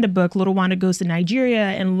Where's Wanda book, little Wanda goes to Nigeria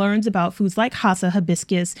and learns about foods like Hassa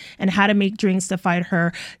hibiscus and how to make drinks to fight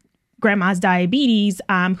her grandma's diabetes,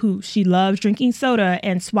 who she loves drinking soda,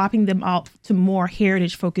 and swapping them out to more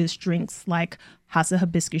heritage-focused drinks like Hassa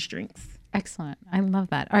hibiscus drinks. Excellent. I love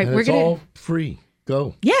that. All right, And we're it's going all free.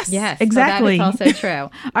 go. Yes, exactly. So that is also true.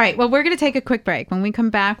 All right. Well, we're going to take a quick break. When we come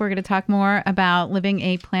back, we're going to talk more about living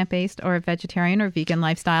a plant-based or a vegetarian or vegan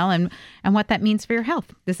lifestyle and what that means for your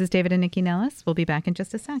health. This is David and Nikki Nellis. We'll be back in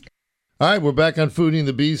just a sec. All right, we're back on Foodie and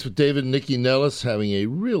the Beast with David and Nikki Nellis having a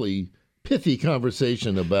really pithy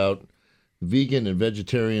conversation about vegan and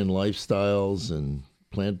vegetarian lifestyles and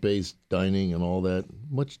plant-based dining and all that.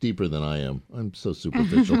 Much deeper than I am. I'm so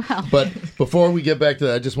superficial. But before we get back to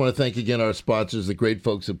that, I just want to thank again our sponsors, the great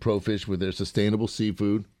folks at ProFish with their sustainable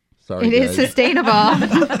seafood. Sorry, It is sustainable.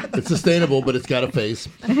 It's sustainable, but it's got a face.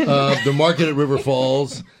 The market at River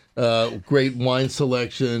Falls. Great wine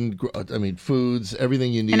selection, foods,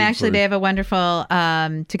 everything you need. And actually, they have a wonderful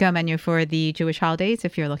to-go menu for the Jewish holidays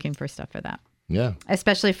if you're looking for stuff for that. Yeah.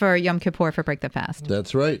 Especially for Yom Kippur for Break the Fast.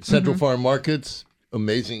 That's right. Central Farm Markets,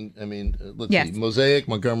 amazing. Let's see. Mosaic,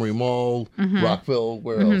 Montgomery Mall, Rockville,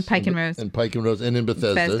 where else? Pike and Rose. And in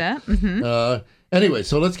Bethesda. Anyway,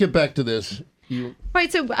 so let's get back to this.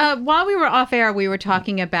 Right. So while we were off air, we were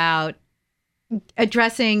talking about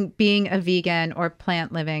addressing being a vegan or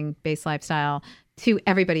plant living based lifestyle to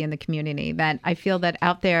everybody in the community. That I feel that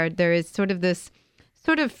out there is sort of this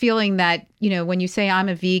sort of feeling that, when you say I'm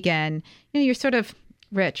a vegan, you're sort of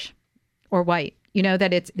rich or white,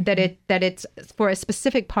 that it's for a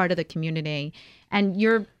specific part of the community. And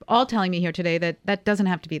you're all telling me here today that doesn't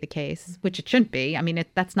have to be the case, which it shouldn't be.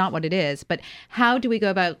 That's not what it is. But how do we go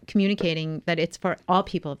about communicating that it's for all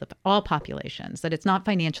people, all populations, that it's not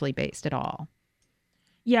financially based at all?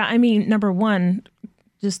 Yeah, number one,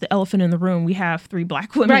 just the elephant in the room. We have 3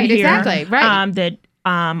 Black women here, exactly, right. That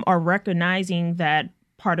are recognizing that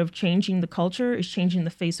part of changing the culture is changing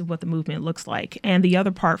the face of what the movement looks like. And the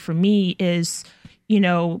other part for me is,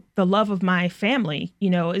 the love of my family,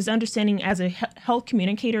 is understanding as a health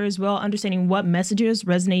communicator as well, understanding what messages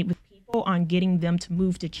resonate with people on getting them to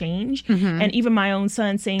move to change. And even my own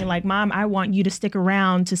son saying like, Mom, I want you to stick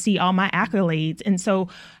around to see all my accolades. And so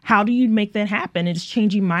how do you make that happen? It's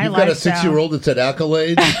changing my lifestyle. You've got a 6-year-old that said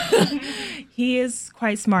accolades? He is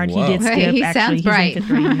quite smart. Wow. He did skip. He actually, sounds bright.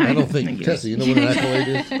 I don't think, Tessa, you know what an accolade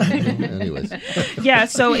is? Anyways. Yeah,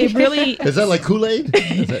 so it really... Is that like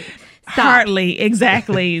Kool-Aid? Hardly,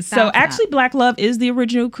 exactly. So actually, Black Love is the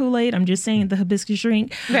original Kool-Aid. I'm just saying the hibiscus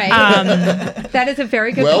drink. Right. That is a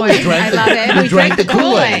very good point. I love it. We drank the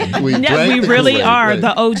Kool-Aid. We really Kool-Aid, are right.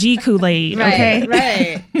 the OG Kool-Aid. Okay.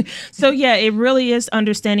 Right. So yeah, it really is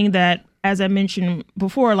understanding that, as I mentioned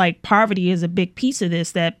before, like poverty is a big piece of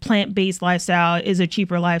this, that plant-based lifestyle is a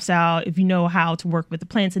cheaper lifestyle if you know how to work with the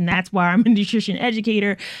plants. And that's why I'm a nutrition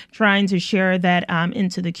educator trying to share that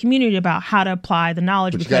into the community about how to apply the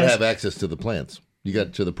knowledge. But you got to have access to the plants. You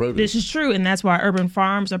got to the produce. This is true. And that's why urban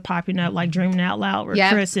farms are popping up like Dreaming Out Loud with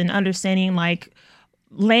Chris, and understanding like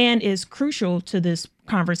land is crucial to this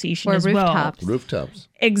conversation as well. Rooftops.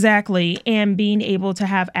 Exactly. And being able to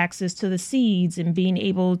have access to the seeds and being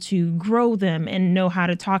able to grow them and know how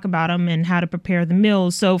to talk about them and how to prepare the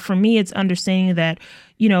meals. So for me, it's understanding that,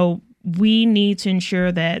 we need to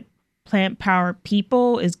ensure that plant-powered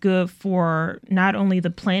people is good for not only the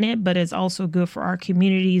planet, but it's also good for our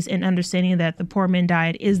communities, and understanding that the poor man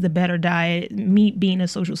diet is the better diet. Meat being a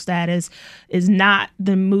social status is not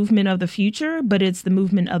the movement of the future, but it's the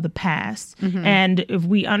movement of the past. And if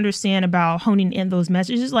we understand about honing in those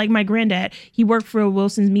messages, like my granddad, he worked for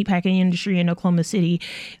Wilson's meatpacking industry in Oklahoma City.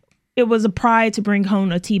 It was a pride to bring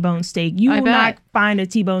home a T-bone steak. You will not find a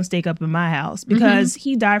T-bone steak up in my house because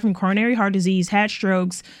he died from coronary heart disease, had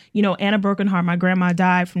strokes, and a broken heart. My grandma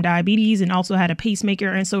died from diabetes and also had a pacemaker.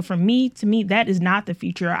 And so to me, that is not the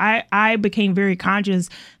future. I became very conscious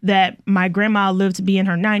that my grandma lived to be in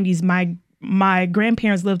her 90s. My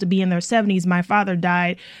grandparents lived to be in their 70s. My father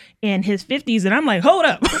died in his 50s. And I'm like, hold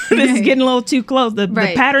up. This is getting a little too close. The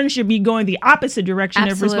pattern should be going the opposite direction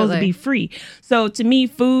if we're supposed to be free. So to me,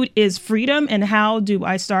 food is freedom. And how do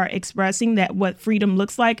I start expressing that, what freedom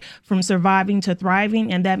looks like from surviving to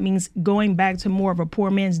thriving? And that means going back to more of a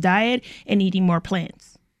poor man's diet and eating more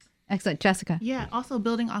plants. Excellent. Jessica. Yeah, also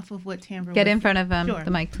building off of what Tambra Get in front of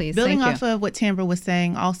the mic, please. Building off of what Tambra was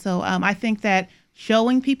saying also, I think that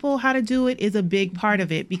showing people how to do it is a big part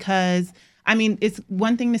of it, because it's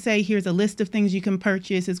one thing to say, here's a list of things you can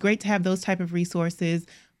purchase. It's great to have those type of resources.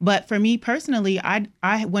 But for me personally,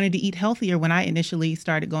 I wanted to eat healthier when I initially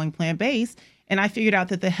started going plant-based. And I figured out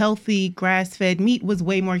that the healthy grass-fed meat was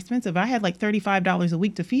way more expensive. I had like $35 a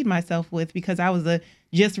week to feed myself with because I was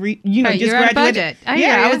just graduated. Budget.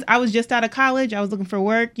 I was just out of college. I was looking for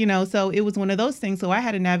work, so it was one of those things. So I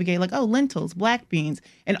had to navigate like, lentils, black beans,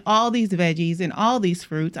 and all these veggies and all these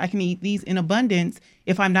fruits. I can eat these in abundance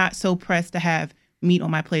if I'm not so pressed to have meat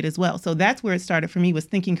on my plate as well. So that's where it started for me, was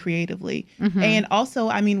thinking creatively. And also,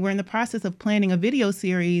 I mean, we're in the process of planning a video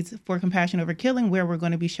series for Compassion Over Killing, where we're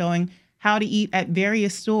going to be showing how to eat at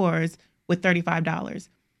various stores with $35.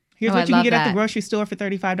 Here's what you can get at the grocery store for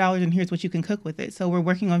 $35, and here's what you can cook with it. So we're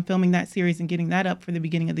working on filming that series and getting that up for the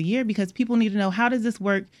beginning of the year, because people need to know, how does this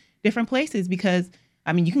work different places? Because,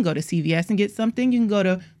 I mean, you can go to CVS and get something. You can go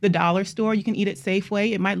to the dollar store. You can eat at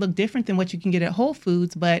Safeway. It might look different than what you can get at Whole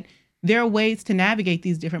Foods, but there are ways to navigate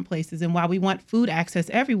these different places. And while we want food access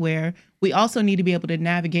everywhere, we also need to be able to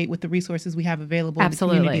navigate with the resources we have available in the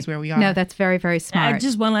communities where we are. No, that's very, very smart.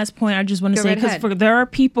 Just one last point I just want to say, because there are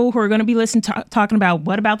people who are going to be listening, talking about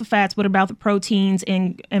what about the fats, what about the proteins,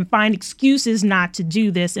 and find excuses not to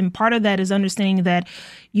do this. And part of that is understanding that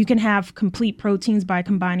you can have complete proteins by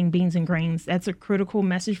combining beans and grains. That's a critical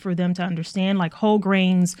message for them to understand, like whole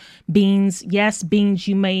grains, beans. Yes, beans,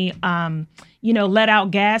 you may, let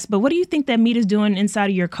out gas, but what do you think that meat is doing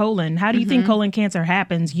inside of your colon? How do you think colon cancer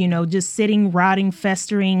happens? Just sitting, rotting,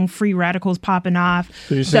 festering, free radicals popping off.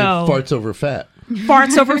 So you're saying farts over fat?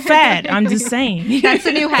 Farts over fat. I'm just saying. That's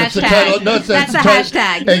the new hashtag. That's the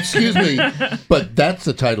hashtag. Excuse me, but that's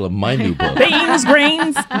the title of my new book. Beans,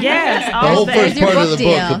 grains, yes. The whole first part of the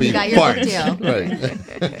book will be farts.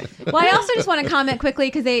 Right. Well, I also just want to comment quickly,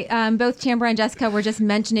 because they both Tambra and Jessica were just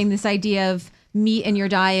mentioning this idea of meat in your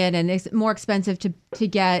diet, and it's more expensive to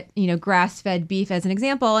get grass-fed beef as an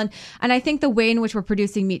example, and I think the way in which we're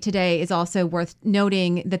producing meat today is also worth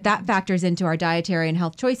noting, that factors into our dietary and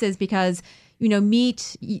health choices, because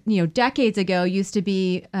meat decades ago used to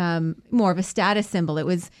be more of a status symbol. It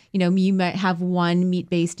was you might have one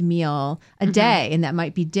meat-based meal a day, and that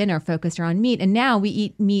might be dinner focused around meat, and now we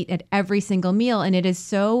eat meat at every single meal, and it is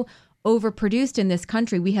so overproduced in this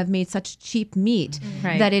country. We have made such cheap meat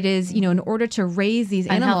that it is, in order to raise these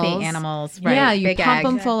unhealthy animals, right? Yeah, you pump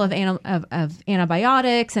them full of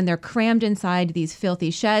antibiotics, and they're crammed inside these filthy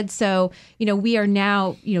sheds. So, we are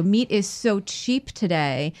now, meat is so cheap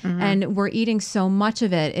today, and we're eating so much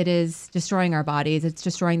of it. It is destroying our bodies. It's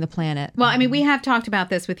destroying the planet. Well, I mean, we have talked about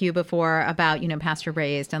this with you before about, pasture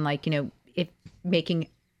raised, and if making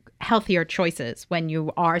healthier choices when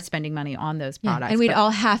you are spending money on those products. And we'd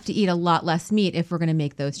all have to eat a lot less meat if we're going to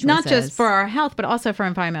make those choices. Not just for our health, but also for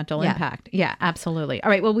environmental impact. Yeah, absolutely.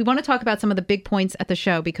 All right. Well, we want to talk about some of the big points at the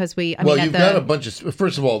show, because you've got a bunch of,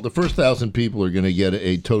 first of all, the first 1,000 people are going to get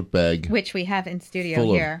a tote bag. Which we have in studio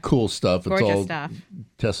full here. Of cool stuff. Gorgeous it's all stuff.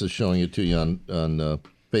 Tessa's showing it to you on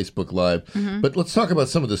Facebook Live. But let's talk about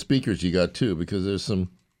some of the speakers you got too, because there's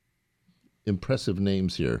some impressive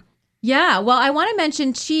names here. Yeah, well, I want to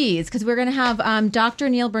mention cheese, because we're going to have Dr.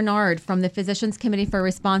 Neil Bernard from the Physicians Committee for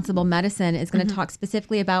Responsible Medicine is going to talk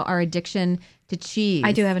specifically about our addiction to cheese.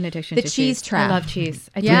 I do have an addiction to cheese. The cheese trap. I love cheese.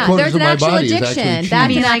 There's an actual addiction.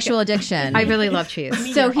 That's an actual addiction. I really love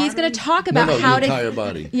cheese. So he's going to talk about how the entire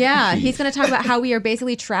body. Yeah, he's going to talk about how we are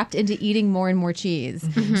basically trapped into eating more and more cheese.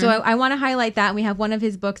 So I want to highlight that. We have one of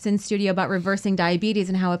his books in studio about reversing diabetes,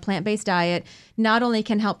 and how a plant-based diet not only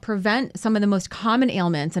can help prevent some of the most common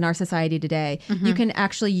ailments in our society today, you can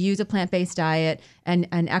actually use a plant-based diet and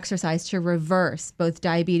exercise to reverse both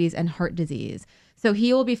diabetes and heart disease. So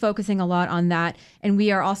he will be focusing a lot on that. And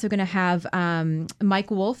we are also going to have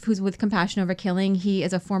Mike Wolf, who's with Compassion Over Killing. He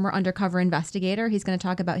is a former undercover investigator. He's going to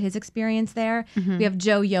talk about his experience there. We have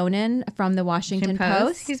Joe Yonan from the Washington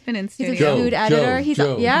Post. He's been in studio. He's a food editor. He's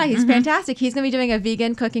Mm-hmm. fantastic. He's going to be doing a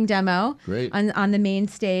vegan cooking demo on the main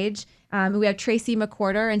stage. We have Tracy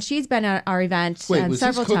McQuarter, and she's been at our event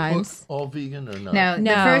several times. All vegan or not? No,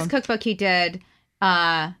 the first cookbook he did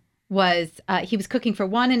was he was cooking for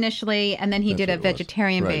one initially, and then he did a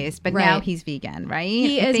vegetarian based, but now he's vegan, right?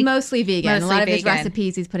 He is mostly vegan. A lot of his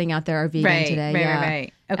recipes he's putting out there are vegan today.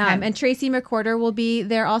 Right. Okay. And Tracy McQuarter will be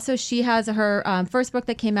there also. She has her first book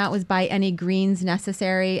that came out was By Any Greens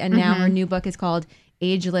Necessary, and now her new book is called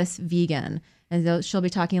Ageless Vegan. And she'll be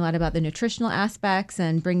talking a lot about the nutritional aspects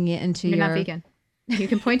and bringing it into You're not vegan. You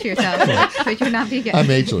can point to yourself, but you're not vegan. I'm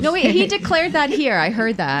ageless. No, wait, he declared that here. I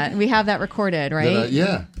heard that. We have that recorded, right?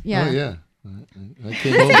 Yeah. Yeah. Oh, yeah. I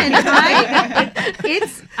came over.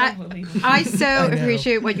 I so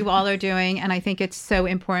appreciate what you all are doing, and I think it's so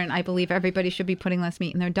important. I believe everybody should be putting less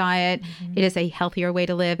meat in their diet. It is a healthier way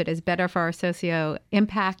to live. It is better for our socio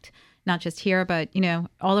impact, not just here, but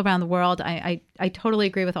all around the world. I totally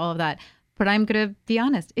agree with all of that. But I'm going to be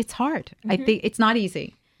honest, it's hard. I think it's not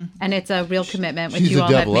easy. And it's a real commitment, which She's you a all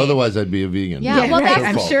have devil. made. Otherwise, I'd be a vegan. Yeah, well, right.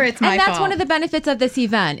 that's, I'm sure it's my and that's fault. one of the benefits of this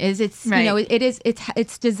event is it's Right. you know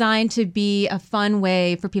it's designed to be a fun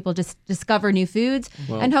way for people to discover new foods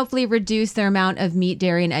and hopefully reduce their amount of meat,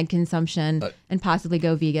 dairy, and egg consumption and possibly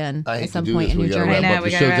go vegan I hate at some to do point this. in We your got to journey. wrap up we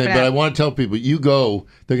the gotta show wrap today, it but I up. want to tell people, you go,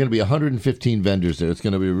 there are going to be 115 vendors there. It's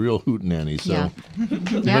going to be a real hootenanny. So Yeah.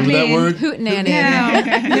 remember that word? Hootenanny.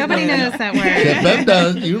 Yeah, nobody knows that word. Yeah, Bev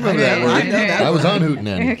does. You remember that word. I know that I was word. on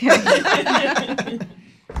hootenanny.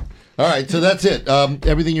 All right, so that's it.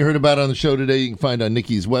 Everything you heard about on the show today, you can find on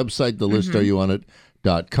Nikki's website,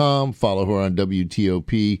 thelistareyouonit.com. Follow her on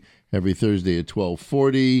WTOP every Thursday at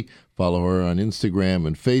 12:40. Follow her on Instagram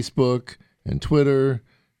and Facebook and Twitter,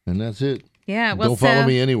 and that's it. Yeah, well, Don't follow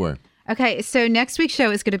me anywhere. Okay, so next week's show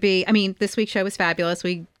is going to be, this week's show was fabulous.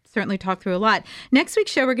 We certainly talked through a lot. Next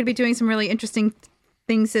week's show, we're going to be doing some really interesting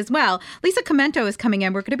things as well. Lisa Comento is coming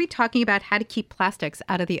in. We're going to be talking about how to keep plastics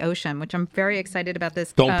out of the ocean, which I'm very excited about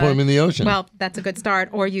this. Don't put them in the ocean. Well, that's a good start,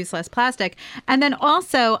 or use less plastic. And then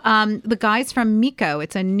also the guys from Miko.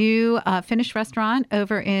 It's a new Finnish restaurant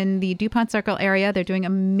over in the DuPont Circle area. They're doing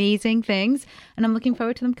amazing things, and I'm looking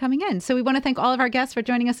forward to them coming in. So we want to thank all of our guests for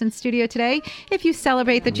joining us in studio today. If you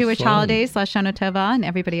celebrate the Jewish holidays, Lashana Tova, and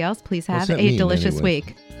everybody else, please have that a mean, delicious anyway?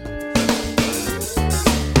 week.